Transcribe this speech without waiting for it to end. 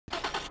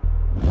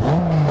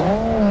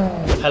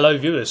Hello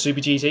viewers,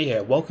 SuperGT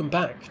here. Welcome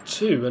back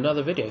to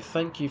another video.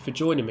 Thank you for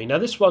joining me. Now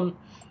this one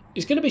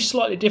is going to be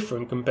slightly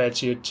different compared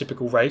to your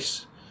typical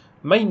race,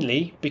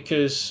 mainly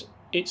because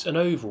it's an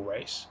oval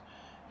race.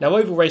 Now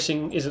oval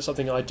racing isn't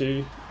something I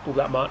do all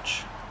that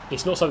much.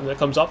 It's not something that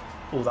comes up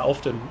all that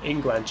often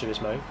in Gran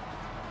Turismo,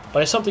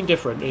 but it's something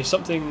different. It's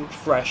something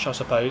fresh, I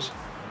suppose.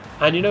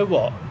 And you know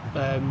what?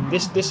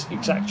 This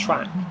exact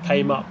track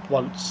came up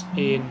once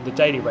in the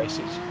daily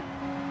races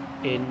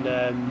in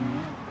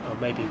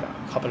maybe about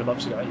a couple of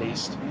months ago at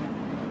least,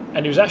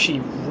 and it was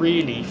actually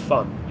really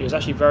fun. It was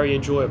actually very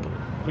enjoyable.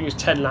 I think it was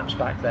 10 laps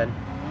back then.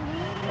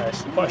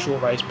 It's quite a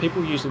short race.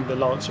 People using the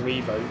Lancer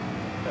Evo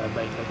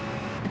mainly,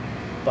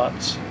 but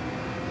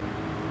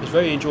it's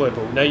very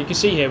enjoyable. Now you can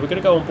see here we're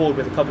going to go on board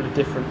with a couple of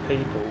different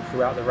people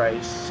throughout the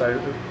race. So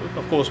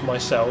of course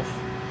myself,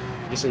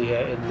 you can see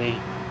here in the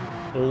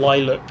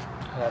lilac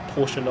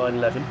Porsche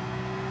 911.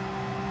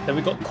 Then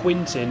we've got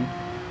Quintin,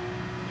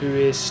 who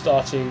is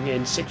starting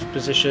in 6th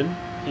position.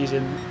 He's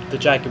in the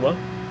Jaguar,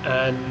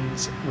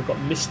 and we've got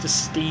Mr.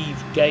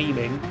 Steve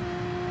Gaming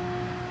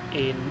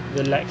in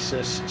the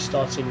Lexus,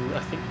 starting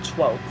I think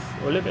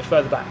 12th, or a little bit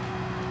further back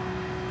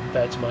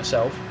compared to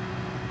myself.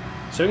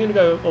 So we're going to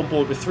go on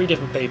board with 3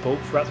 different people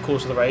throughout the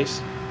course of the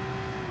race,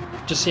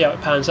 just see how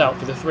it pans out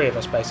for the 3 of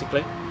us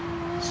basically.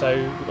 So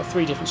we've got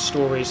 3 different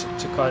stories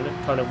to kind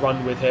of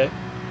run with here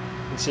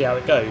and see how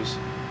it goes.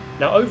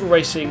 Now oval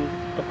racing,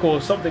 of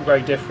course, something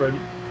very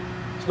different.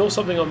 It's not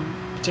something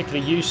I'm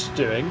particularly used to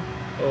doing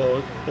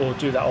or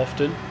do that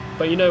often,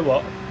 but you know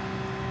what,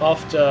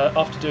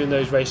 after doing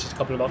those races a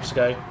couple of months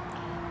ago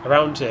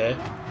around here,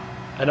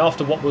 and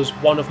after what was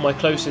one of my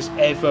closest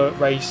ever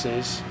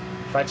races,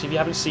 in fact if you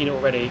haven't seen it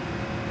already,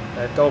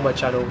 go on my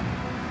channel,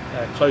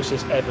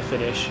 closest ever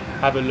finish,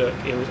 have a look.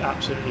 It was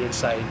absolutely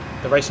insane.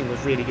 The racing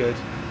was really good,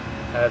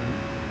 but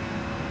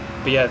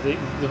yeah,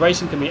 the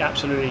racing can be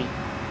absolutely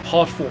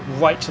hard fought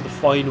right to the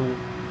final,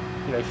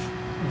 you know,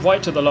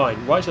 right to the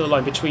line,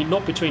 between,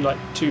 not between like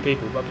 2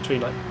 people, but between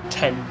like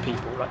 10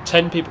 people. Like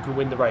 10 people can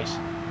win the race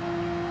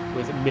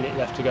with a minute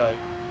left to go.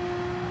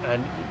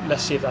 And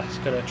let's see if that's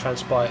going to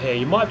transpire here.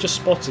 You might have just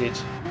spotted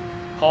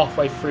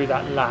halfway through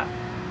that lap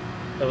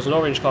there was an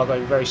orange car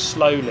going very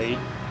slowly.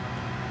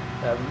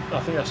 I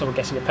think that's someone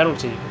getting a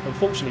penalty,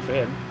 unfortunately for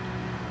him,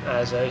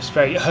 as it's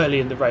very early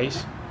in the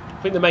race.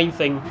 I think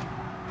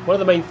one of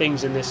the main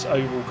things in this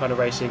oval kind of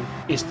racing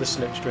is the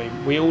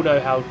slipstream. We all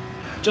know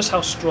just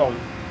how strong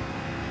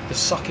the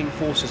sucking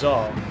forces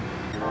are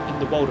in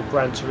the world of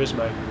Gran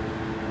Turismo,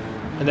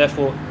 and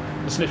therefore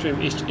the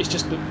slipstream is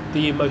just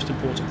the most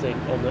important thing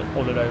on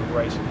an oval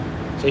race.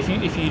 So if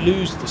you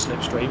lose the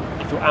slipstream,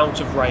 if you're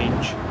out of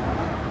range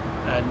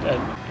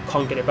and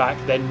can't get it back,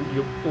 then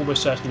you're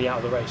almost certainly out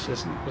of the race.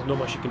 There's not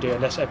much you can do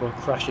unless everyone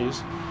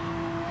crashes,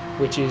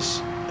 which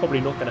is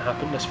probably not going to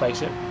happen, let's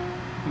face it.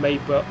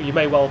 You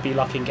may well be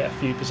lucky and get a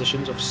few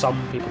positions of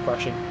some people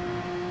crashing.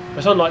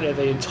 It's unlikely that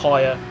the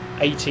entire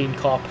 18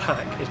 car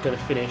pack is going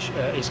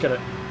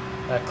to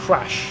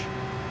crash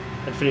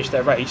and finish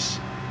their race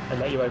and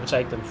let you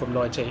overtake them from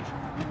 19th.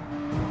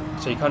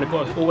 So you kind of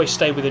got to always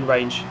stay within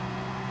range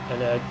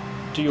and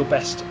do your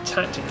best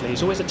tactically.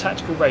 It's always a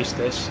tactical race,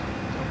 this,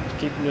 to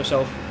keeping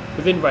yourself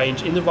within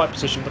range, in the right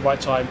position at the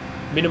right time,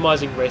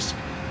 minimising risk.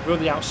 If you're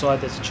on the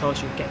outside, there's a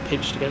chance you can get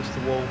pinched against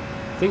the wall,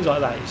 things like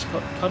that. You've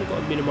kind of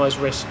got to minimise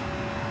risk,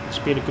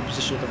 just be in a good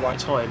position at the right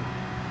time.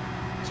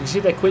 So you can see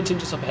there Quintin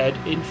just up ahead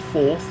in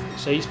 4th,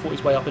 so he's fought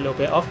his way up a little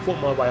bit. I've fought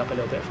my way up a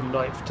little bit from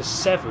 9th to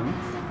 7th,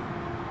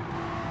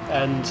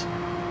 and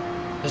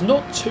there's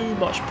not too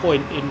much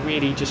point in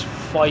really just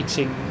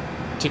fighting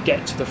to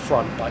get to the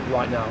front like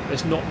right now.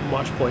 There's not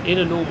much point. In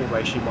a normal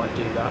race you might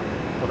do that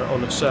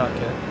on a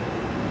circuit,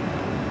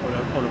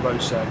 on a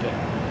road circuit.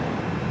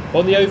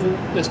 On the oval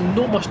there's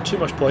not too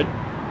much point.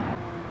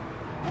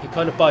 You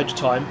kind of bide your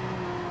time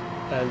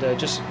and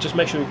just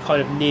make sure you're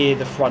kind of near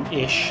the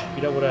front-ish.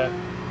 You don't want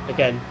to,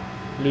 again,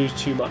 lose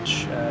too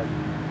much,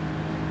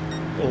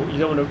 or you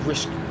don't want to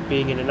risk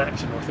being in an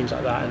accident or things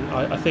like that. And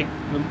I think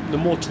the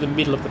more to the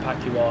middle of the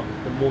pack you are,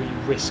 the more you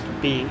risk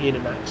being in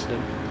an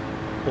accident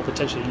or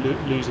potentially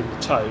losing the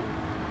toe.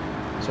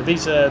 So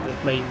these are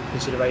the main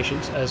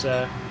considerations. As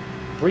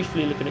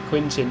briefly looking at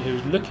Quintin,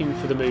 who's looking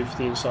for the move to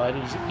the inside,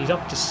 he's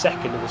up to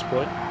 2nd at this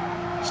point,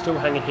 still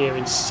hanging here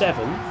in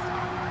 7th,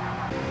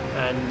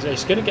 and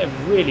it's going to get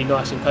really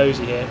nice and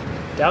cosy here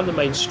down the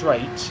main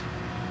straight,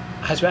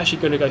 as we're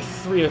actually going to go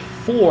 3 or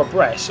 4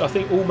 abreast. I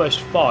think almost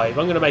 5.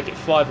 I'm going to make it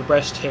 5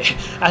 abreast here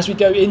as we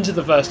go into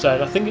the first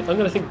turn. I'm going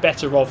to think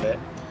better of it,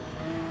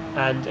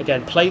 and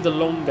again play the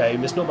long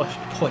game. There's not much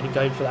point in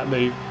going for that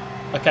move.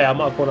 Okay, I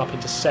might have gone up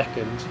into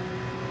 2nd,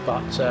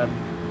 but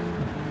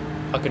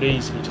I could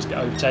easily just get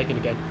overtaken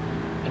again.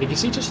 And you can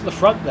see just at the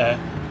front there,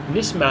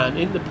 this man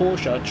in the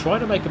Porsche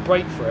trying to make a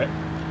break for it.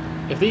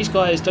 If these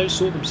guys don't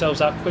sort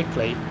themselves out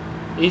quickly,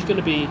 he's going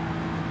to be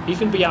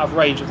out of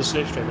range of the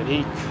slipstream, and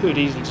he could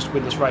easily just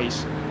win this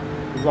race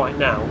right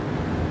now.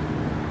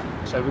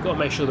 So we've got to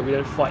make sure that we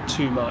don't fight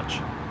too much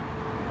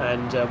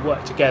and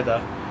work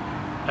together.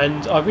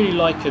 And I really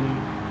liken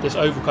this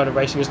oval kind of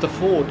racing as the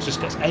Ford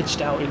just gets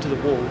edged out into the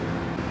wall.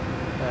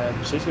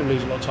 So he's going to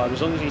lose a lot of time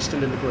as long as he's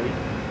still in the group.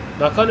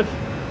 Now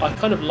I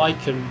kind of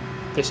liken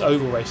this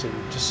oval racing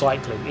to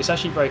cycling. It's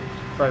actually very,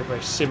 very,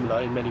 very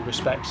similar in many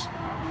respects.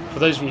 For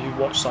those of you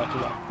who watch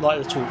cycling,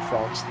 like the Tour de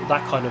France,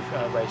 that kind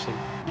of racing,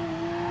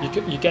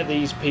 you get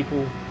these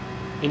people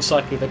in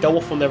cycling. They go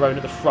off on their own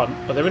at the front,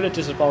 but they're in a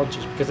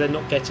disadvantage because they're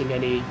not getting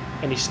any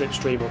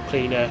slipstream or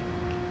clean air.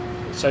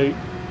 So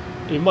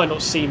it might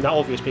not seem that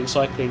obvious, but in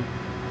cycling,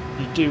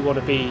 you do want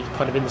to be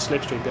kind of in the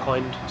slipstream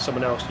behind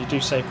someone else. You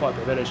do save quite a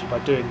bit of energy by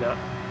doing that.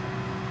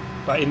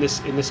 But in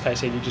this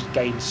case here, you just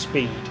gain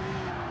speed.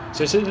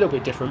 So it's a little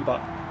bit different,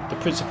 but the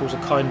principles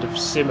are kind of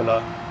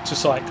similar to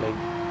cycling.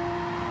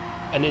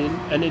 And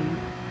in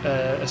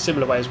a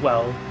similar way as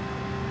well,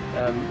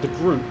 the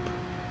group,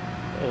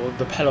 or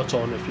the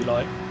peloton if you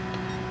like,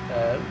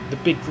 the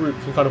big group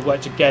can kind of work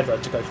together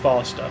to go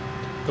faster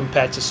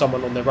compared to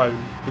someone on their own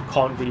who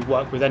can't really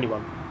work with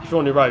anyone. If you're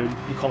on your own,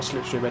 you can't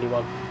slipstream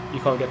anyone, you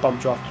can't get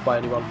bump drafted by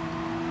anyone.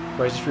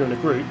 Whereas if you're in a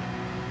group,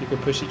 you can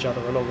push each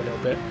other along a little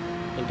bit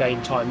and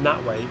gain time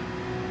that way.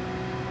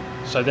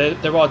 So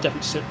there are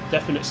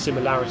definite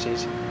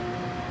similarities.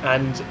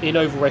 And in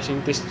oval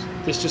racing, this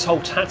just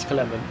whole tactical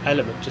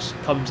element just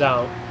comes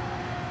out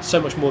so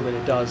much more than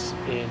it does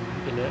in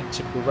a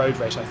typical road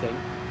race, I think,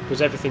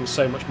 because everything's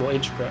so much more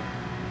intricate.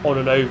 On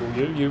an oval,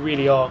 you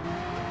really are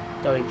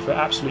going for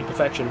absolute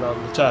perfection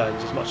around the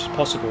turns as much as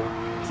possible.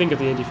 Think of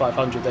the Indy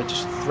 500; they're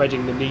just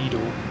threading the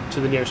needle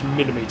to the nearest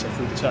millimetre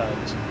through the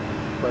turns,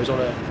 whereas on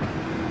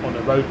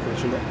a road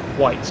course, you're not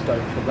quite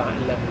going for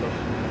that level of,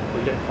 or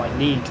you don't quite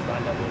need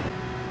that level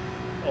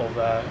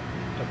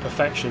of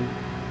perfection.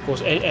 Of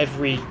course,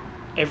 every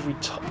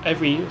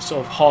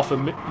sort of half a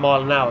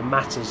mile an hour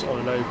matters on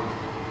an oval.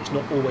 It's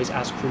not always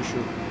as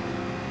crucial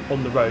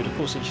on the road. Of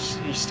course,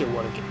 you still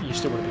want to be as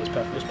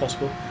perfect as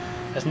possible.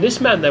 There's this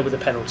man there with a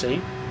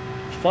penalty,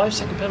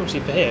 5-second penalty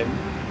for him,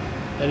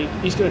 and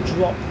he's going to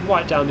drop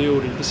right down the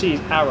order. You can see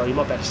his arrow. You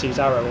might better see his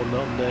arrow on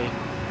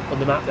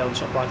the map there on the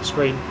top right of the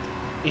screen.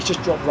 He's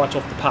just dropped right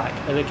off the pack.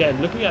 And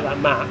again, looking at that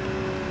map,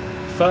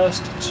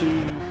 1st to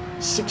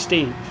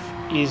 16th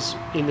is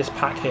in this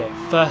pack here.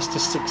 1st to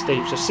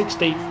 16th, so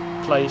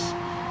 16th place,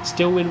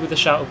 still win with a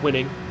shout of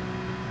winning.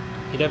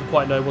 You never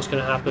quite know what's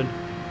going to happen.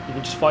 You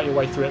can just fight your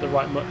way through at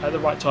the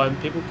right time.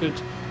 People could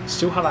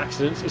still have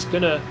accidents. It's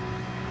going to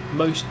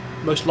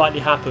most likely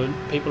happen.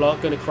 People are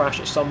going to crash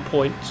at some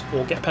point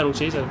or get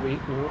penalties,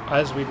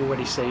 as we've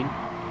already seen.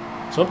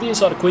 So up the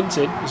inside of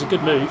Quintin is a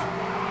good move,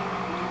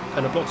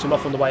 kind of blocks him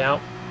off on the way out.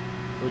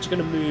 We're just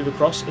going to move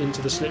across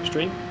into the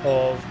slipstream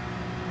of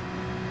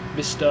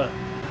Mr.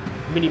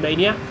 Mini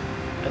Maniac,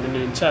 and then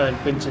in turn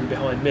Quintin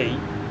behind me.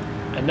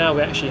 And now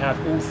we actually have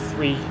all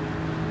three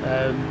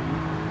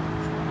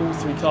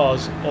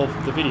cars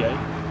of the video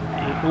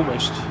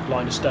almost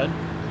line astern.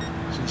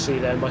 So you can see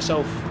there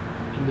myself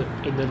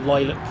in the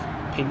lilac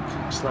pink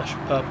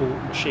 / purple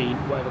machine,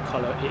 whatever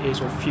colour it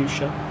is, or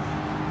fuchsia,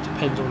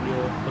 depends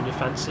on your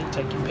fancy,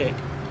 take your pick.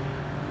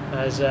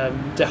 As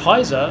De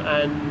Heiser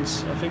and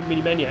I think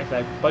Mini Maniac,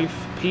 they're both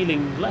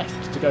peeling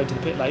left to go into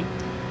the pit lane.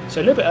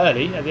 So a little bit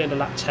early at the end of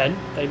lap 10,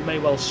 they may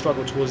well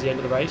struggle towards the end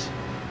of the race.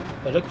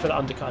 They're looking for the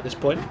undercut at this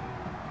point.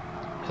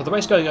 So the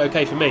race going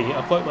okay for me.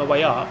 I've worked my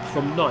way up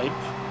from 9th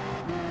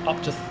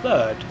up to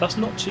 3rd. That's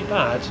not too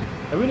bad.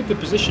 I'm in a good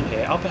position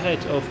here, up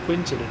ahead of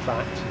Quintin in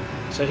fact.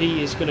 So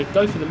he is going to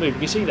go for the move. You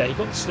can see there he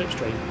got the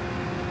slipstream,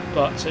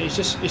 but it's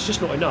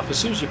just not enough. As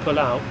soon as you pull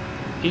out,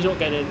 he's not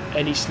getting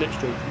any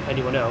slipstream from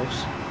anyone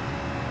else,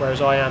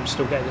 whereas I am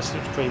still getting a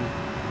slipstream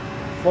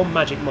from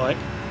Magic Mike.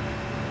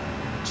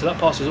 So that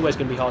pass is always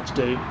going to be hard to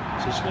do.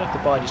 So he's going to have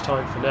to bide his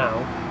time for now.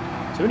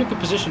 So we're in a good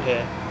position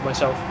here,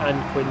 myself and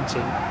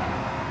Quintin.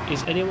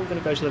 Is anyone going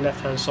to go to the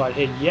left-hand side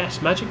here?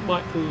 Yes, Magic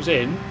Mike pulls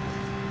in.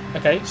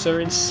 Okay, so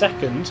we're in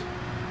 2nd,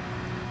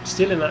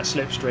 still in that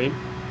slipstream,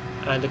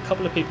 and a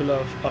couple of people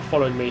are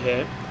following me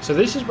here. So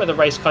this is where the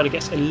race kind of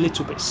gets a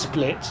little bit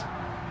split,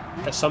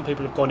 as some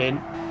people have gone in,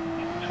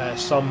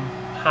 some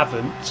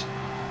haven't.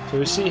 So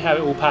we'll see how it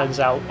all pans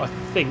out. I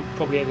think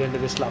probably at the end of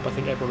this lap, I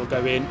think everyone will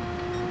go in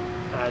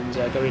and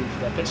go in for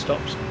their pit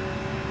stops.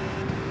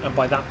 And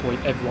by that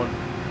point, everyone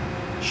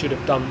should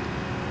have got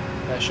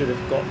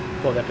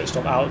their pit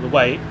stop out of the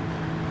way.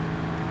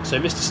 So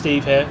Mr.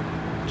 Steve here,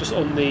 just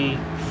on the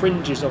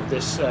fringes of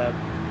this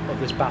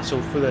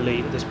battle for the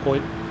lead at this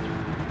point,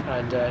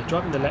 and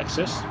driving the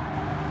Lexus.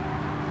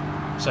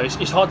 So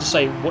it's hard to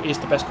say what is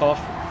the best car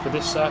for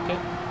this circuit,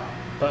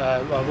 but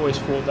I've always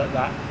thought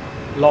that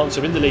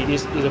Lancer in the lead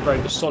is a very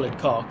good solid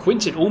car.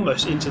 Quintin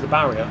almost into the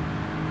barrier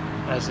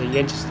as he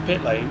enters the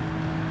pit lane,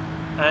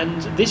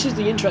 and this is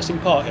the interesting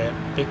part here,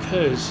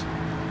 because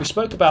we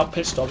spoke about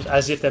pit stops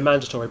as if they're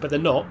mandatory, but they're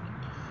not.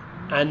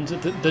 And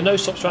the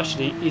no-stop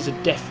strategy is a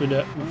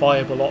definite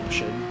viable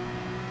option.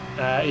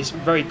 It's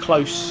very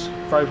close,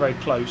 very, very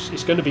close.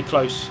 It's going to be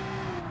close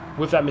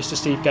with that Mr.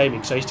 Steve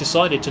Gaming. So he's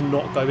decided to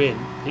not go in.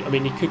 I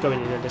mean, he could go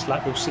in this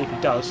lap. We'll see if he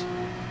does.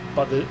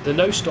 But the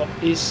no-stop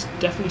is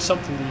definitely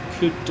something that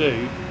you could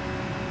do.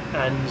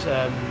 And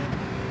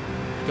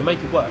can make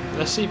it work.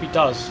 Let's see if he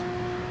does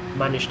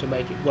manage to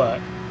make it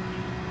work.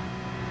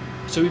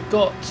 So we've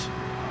got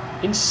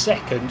in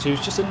second,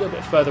 who's just a little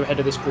bit further ahead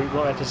of this group.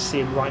 We're not able to see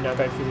him right now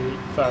going through the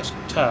first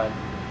turn.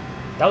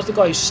 That was the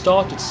guy who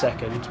started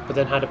second, but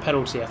then had a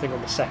penalty, I think,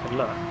 on the second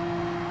lap.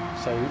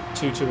 So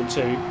 2, 2 and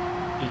 2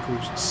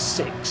 equals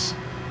 6.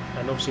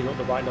 And obviously not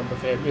the right number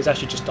for him. He's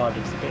actually just dived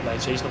into the pit lane,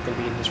 so he's not going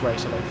to be in this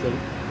race, I don't think.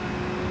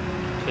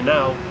 So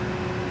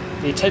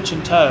now the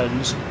attention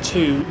turns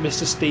to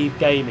Mr. Steve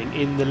Gaming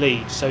in the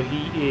lead. So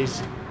he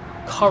is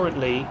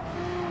currently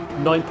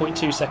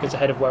 9.2 seconds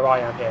ahead of where I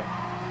am here.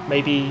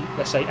 Maybe,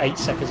 let's say, 8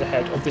 seconds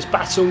ahead of this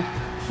battle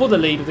for the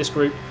lead of this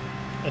group.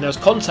 And there was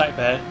contact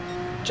there,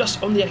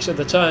 just on the exit of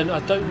the turn. I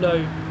don't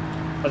know.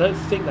 I don't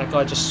think that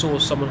guy just saw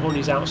someone on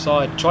his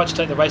outside, tried to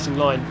take the racing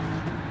line,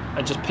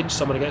 and just pinched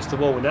someone against the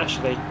wall. And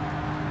actually,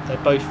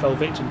 they both fell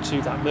victim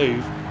to that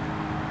move.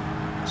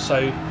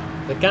 So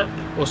the gap,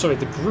 or sorry,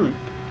 the group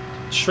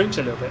shrinks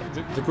a little bit.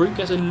 The group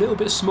gets a little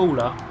bit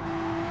smaller,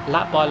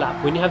 lap by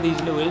lap. When you have these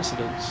little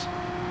incidents,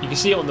 you can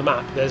see it on the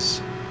map.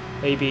 There's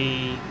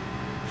maybe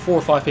 4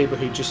 or 5 people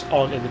who just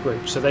aren't in the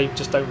group, so they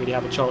just don't really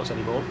have a chance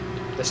anymore.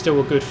 There's still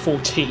a good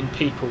 14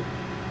 people,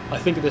 I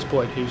think, at this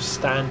point who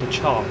stand a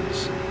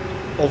chance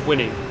of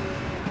winning.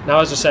 Now,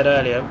 as I said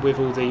earlier, with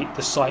all the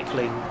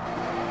cycling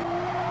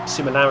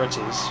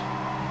similarities,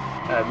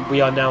 we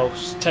are now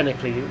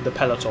technically the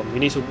peloton. We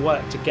need to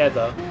work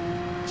together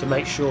to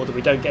make sure that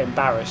we don't get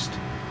embarrassed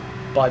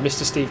by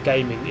Mr. Steve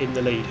Gaming in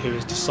the lead, who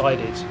has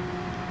decided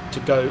to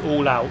go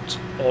all out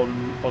on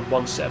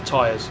one set of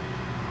tyres.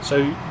 So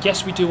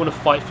yes, we do want to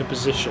fight for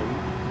position,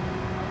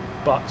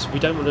 but we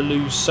don't want to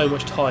lose so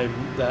much time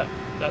that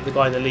the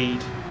guy in the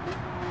lead,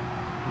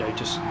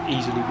 just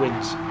easily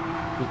wins.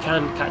 We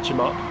can catch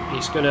him up.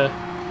 He's gonna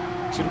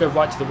go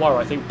right to the wire.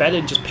 I think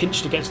Bellin just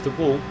pinched against the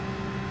wall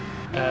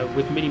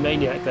with Mini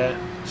Maniac there.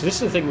 So this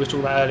is the thing we were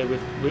talking about earlier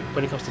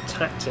when it comes to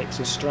tactics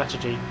and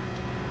strategy.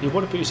 You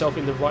want to put yourself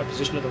in the right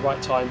position at the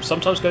right time.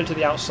 Sometimes going to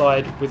the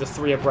outside with a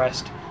 3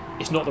 abreast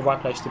is not the right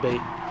place to be.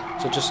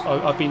 So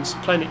I've been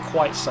playing it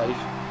quite safe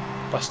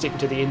by sticking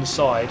to the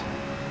inside.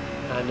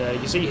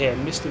 And you see here,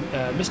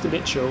 Mr.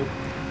 Mitchell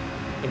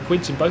and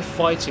Quinton both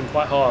fighting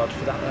quite hard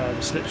for that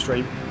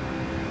slipstream.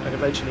 And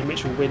eventually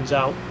Mitchell wins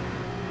out,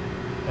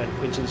 and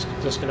Quinton's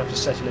just going to have to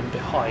settle in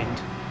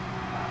behind.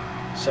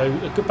 So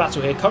a good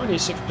battle here. Currently in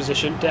 6th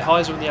position.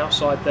 Taaha's on the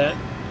outside there.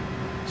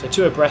 So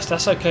 2 abreast.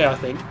 That's okay, I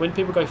think. When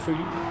people go through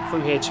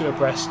here 2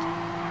 abreast,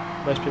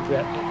 most people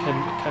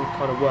can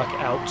kind of work it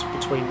out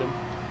between them.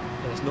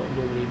 And there's not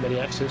normally many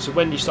accidents. So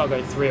when you start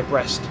going 3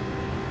 abreast,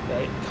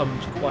 it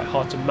becomes quite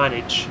hard to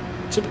manage.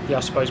 Typically, I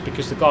suppose,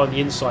 because the guy on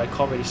the inside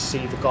can't really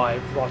see the guy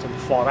right on the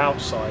far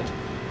outside.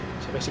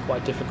 So it makes it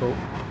quite difficult.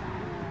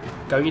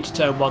 Going into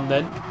turn 1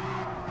 then.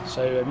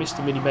 So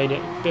Mr. Mini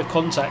Maniac, a bit of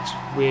contact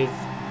with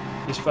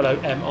his fellow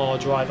MR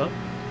driver,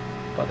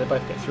 but they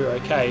both get through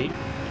okay.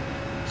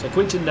 So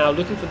Quinton now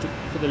looking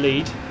for the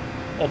lead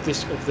of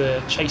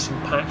the chasing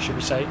pack, should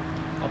we say,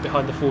 up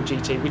behind the Ford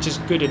GT, which is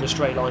good in a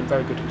straight line,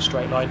 very good in a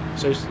straight line.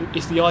 So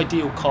it's the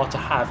ideal car to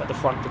have at the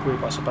front of the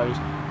group, I suppose,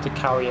 to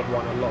carry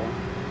everyone along.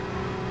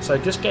 So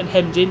just getting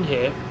hemmed in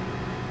here.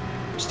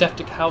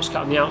 Steftic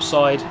Housecat on the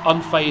outside,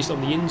 unfazed on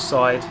the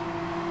inside.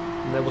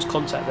 And there was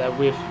contact there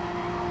with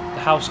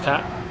the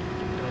Housecat,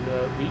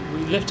 and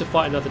we live to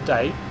fight another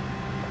day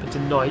up into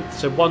 9th.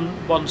 So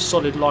one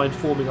solid line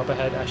forming up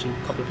ahead. Actually,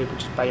 a couple of people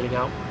just bailing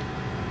out.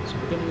 So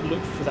we're going to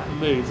look for that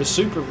move. The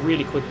Supra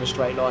really quick in a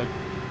straight line.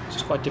 It's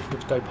just quite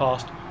difficult to go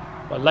past.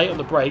 But late on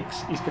the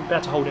brakes, he's going to be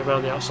able to hold it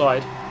around the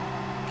outside,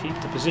 keep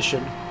the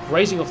position,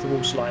 grazing off the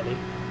wall slightly,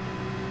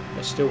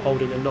 but still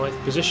holding a 9th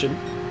position.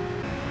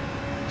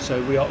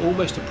 So we are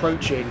almost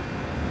approaching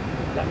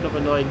lap number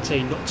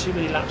 19, not too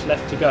many laps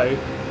left to go,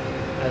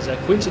 as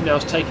Quinton now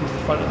is taken to the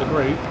front of the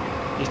group.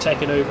 He's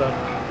taken over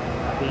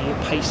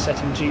the pace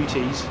setting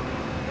duties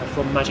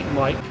from Magic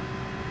Mike.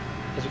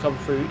 As we come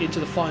through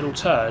into the final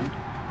turn,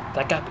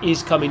 that gap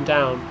is coming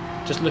down.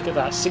 Just look at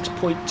that,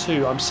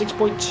 6.2. I'm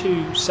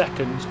 6.2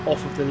 seconds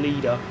off of the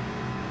leader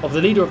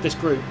of this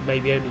group,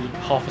 maybe only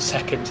half a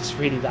second. It's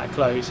really that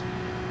close.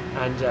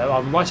 And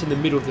I'm right in the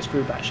middle of this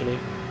group actually.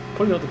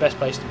 Probably not the best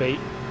place to be.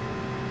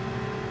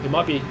 It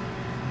might be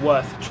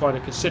worth trying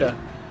to consider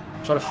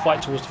trying to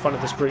fight towards the front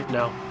of this group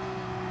now,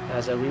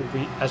 as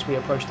we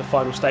approach the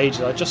final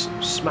stages. I just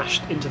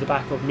smashed into the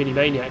back of Mini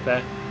Maniac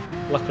there.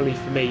 Luckily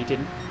for me, he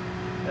didn't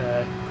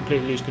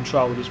completely lose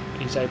control, and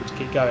he's able to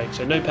keep going.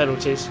 So no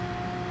penalties,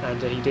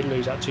 and he didn't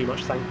lose out too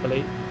much,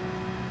 thankfully.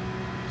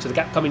 So the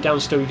gap coming down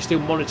still. You can still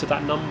monitor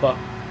that number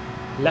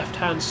left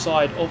hand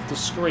side of the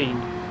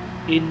screen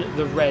in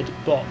the red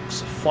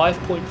box.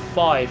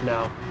 5.5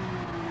 now.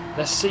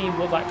 Let's see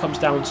what that comes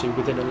down to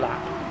within a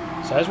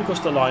lap. So as we cross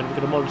the line, we're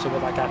going to monitor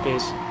what that gap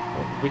is.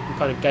 We can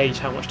kind of gauge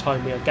how much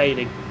time we are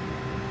gaining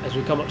as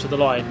we come up to the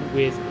line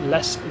with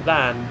less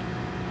than,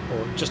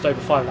 or just over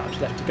 5 laps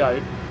left to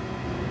go.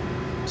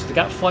 So the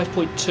gap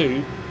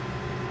 5.2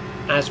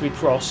 as we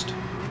crossed,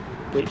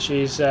 which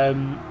is,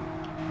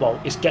 well,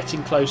 it's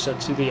getting closer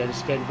to the end.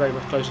 It's getting very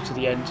much closer to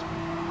the end.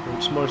 We'll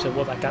just monitor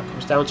what that gap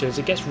comes down to, as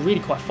it gets really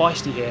quite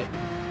feisty here.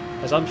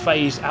 As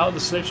Unfazed out of the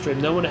slipstream,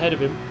 no one ahead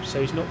of him,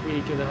 so he's not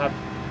really going to have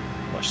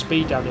much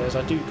speed down here, as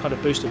I do kind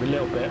of boost him a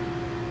little bit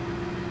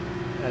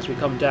as we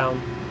come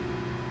down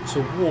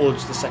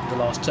towards the second to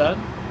last turn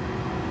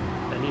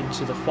and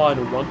into the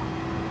final one.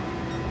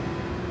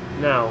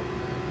 Now,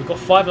 we've got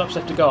 5 laps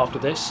left to go after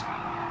this.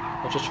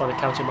 I was just trying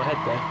to count in my head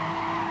there.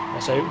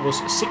 So it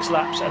was 6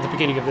 laps at the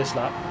beginning of this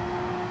lap,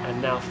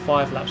 and now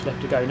 5 laps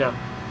left to go now.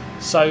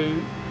 So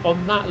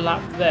on that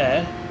lap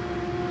there,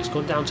 it's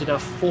gone down to now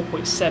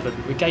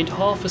 4.7. We gained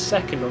half a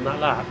second on that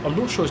lap. I'm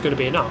not sure it's going to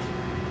be enough,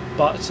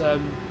 but it's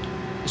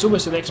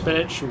almost an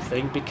exponential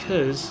thing,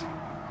 because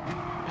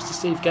Mr.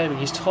 Steve Gaming,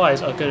 his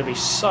tyres are going to be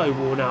so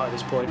worn out at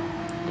this point.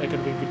 They're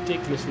going to be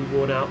ridiculously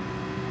worn out.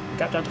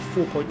 Gap down to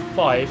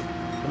 4.5.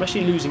 I'm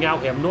actually losing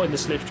out here. I'm not in the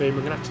slipstream. I'm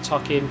going to have to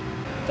tuck in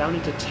down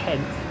into 10th.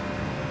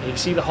 And you can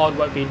see the hard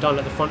work being done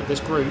at the front of this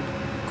group.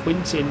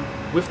 Quintin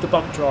with the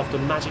bump draft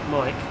on Magic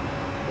Mike.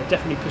 They're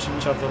definitely pushing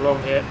each other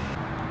along here.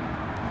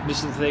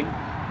 This is the thing.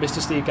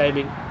 Mr. Steve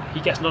Gaming,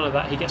 he gets none of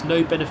that. He gets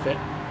no benefit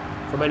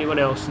from anyone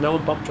else. No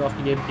one bump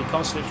drafting him. He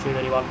can't slipstream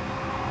anyone.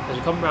 As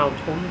we come round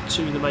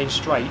onto the main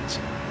straight,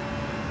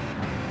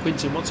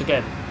 Quintin once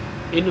again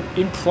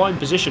in prime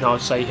position, I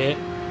would say here,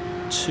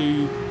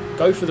 to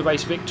go for the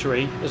race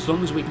victory as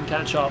long as we can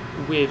catch up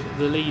with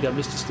the leader,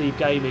 Mr. Steve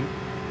Gaming.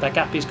 That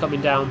gap is coming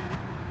down,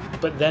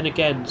 but then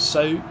again,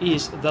 so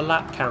is the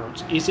lap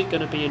count. Is it going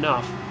to be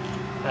enough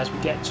as we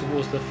get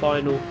towards the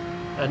final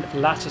and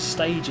latter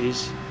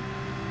stages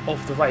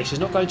of the race? It's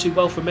not going too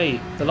well for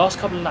me. The last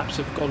couple of laps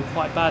have gone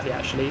quite badly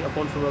actually. I've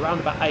gone from around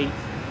about 8th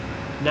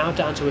now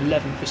down to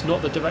 11th. It's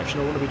not the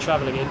direction I want to be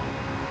travelling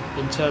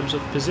in terms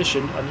of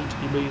position. I need to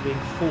be moving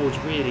forwards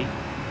really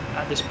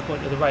at this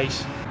point of the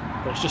race,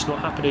 but it's just not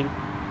happening.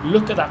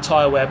 Look at that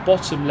tyre wear,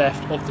 bottom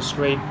left of the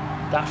screen.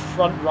 That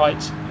front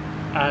right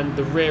and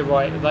the rear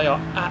right, they are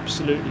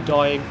absolutely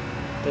dying.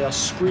 They are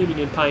screaming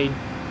in pain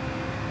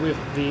with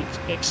the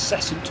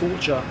excessive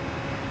torture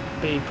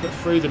being put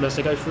through them as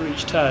they go through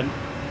each turn.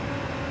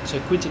 So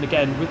Quintin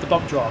again with the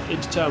bump draft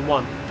into turn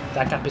 1.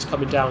 That gap is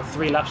coming down,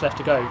 3 laps left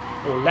to go,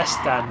 or less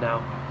than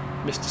now.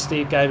 Mr.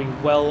 Steve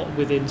Gaming well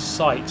within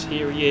sight.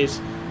 Here he is,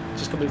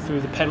 just coming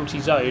through the penalty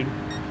zone.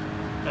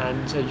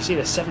 And you see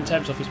there's 7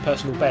 tenths off his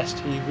personal best.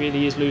 He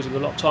really is losing a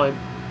lot of time.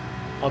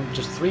 I'm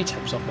just 3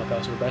 tenths off my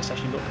personal best,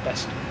 actually not the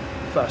best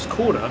first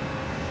corner.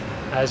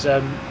 As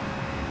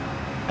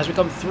we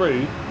come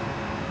through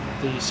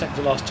the second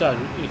to last turn,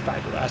 in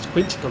fact as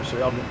Quintin comes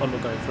through, I'm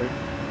not going through.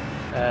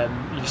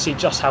 You see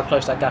just how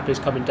close that gap is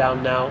coming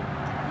down now.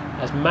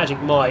 As Magic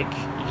Mike,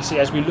 you can see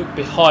as we look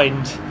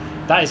behind,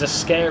 that is a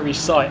scary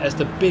sight as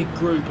the big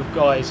group of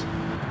guys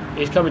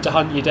is coming to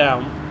hunt you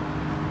down.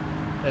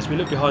 As we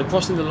look behind,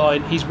 crossing the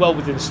line, he's well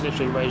within the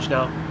slipstream range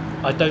now.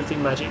 I don't think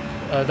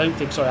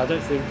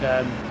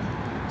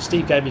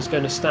Steve Gaming is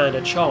going to stand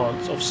a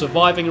chance of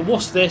surviving. And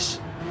what's this?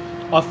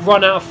 I've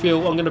run out of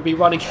fuel. I'm going to be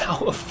running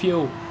out of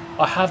fuel.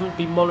 I haven't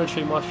been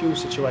monitoring my fuel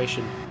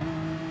situation,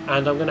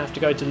 and I'm going to have to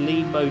go to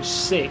lean mode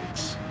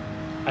 6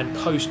 and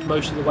coast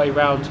most of the way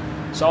round.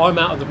 So I'm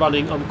out of the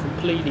running. I'm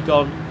completely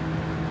gone.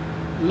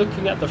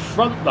 Looking at the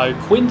front though,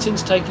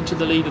 Quintin's taken to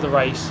the lead of the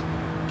race.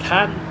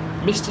 Can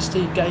Mr.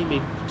 Steve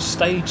Gaming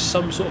stage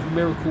some sort of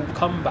miracle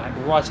comeback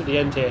right at the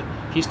end here?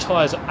 His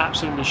tyres are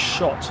absolutely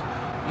shot.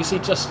 You can see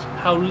just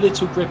how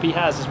little grip he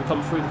has as we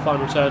come through the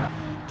final turn.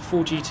 The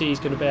 4GT is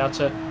going to be able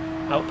to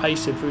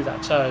outpace him through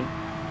that turn.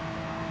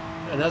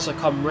 And as I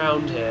come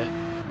round here,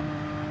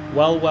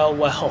 well, we're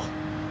going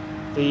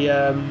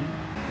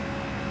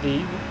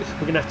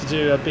to have to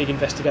do a big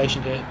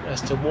investigation here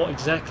as to what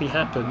exactly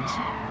happened,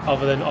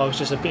 other than I was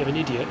just a bit of an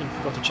idiot and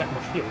forgot to check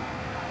my fuel.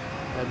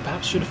 And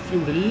perhaps should have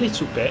fueled a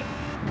little bit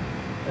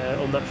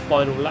on that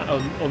final lap,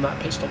 on that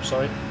pit stop,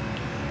 sorry.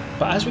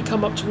 But as we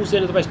come up towards the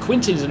end of the race,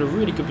 Quintin's in a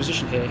really good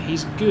position here.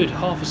 He's good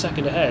half a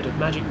second ahead of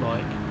Magic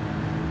Mike.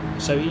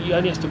 So he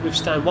only has to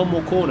withstand one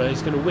more corner,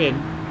 he's going to win.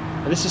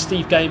 And this is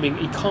Steve Gaming,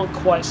 he can't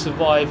quite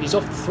survive, he's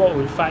off the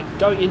throttle, in fact,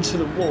 going into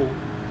the wall.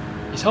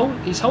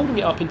 He's holding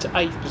it up into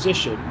 8th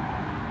position,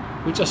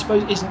 which I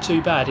suppose isn't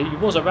too bad. He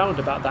was around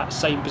about that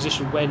same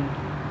position when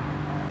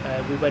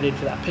we went in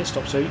for that pit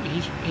stop, so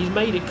he's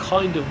made it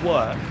kind of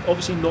work.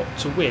 Obviously not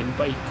to win,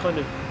 but he kind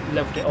of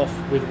levelled it off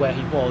with where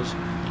he was.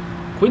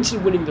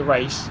 Quintin winning the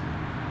race,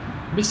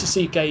 Mr.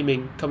 Steve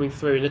Gaming coming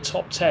through in the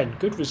top 10.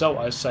 Good result,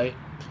 I'd say.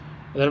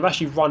 And then I've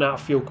actually run out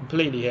of fuel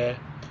completely here,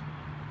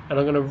 and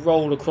I'm going to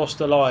roll across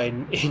the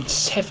line in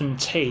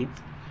 17th.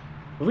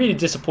 A really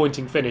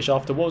disappointing finish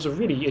after what was a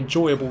really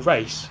enjoyable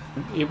race.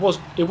 It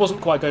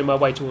wasn't quite going my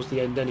way towards the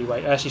end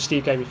anyway. Actually,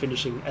 Steve Gaming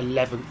finishing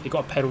 11th. He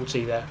got a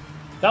penalty there.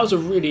 That was a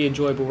really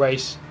enjoyable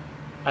race,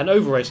 and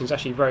over racing is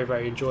actually very,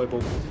 very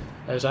enjoyable.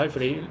 So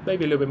hopefully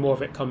maybe a little bit more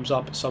of it comes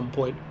up at some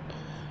point.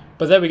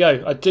 But there we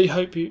go. I do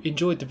hope you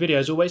enjoyed the video.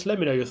 As always, let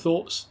me know your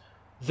thoughts.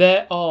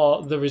 There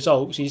are the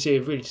results. You see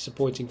a really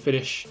disappointing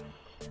finish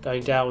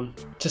going down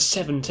to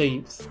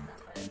 17th.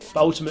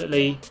 But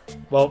ultimately,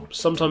 well,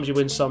 sometimes you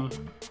win some,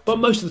 but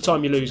most of the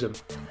time you lose them.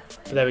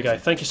 But there we go.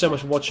 Thank you so much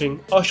for watching.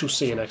 I shall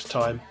see you next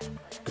time.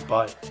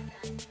 Goodbye.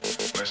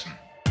 Listen.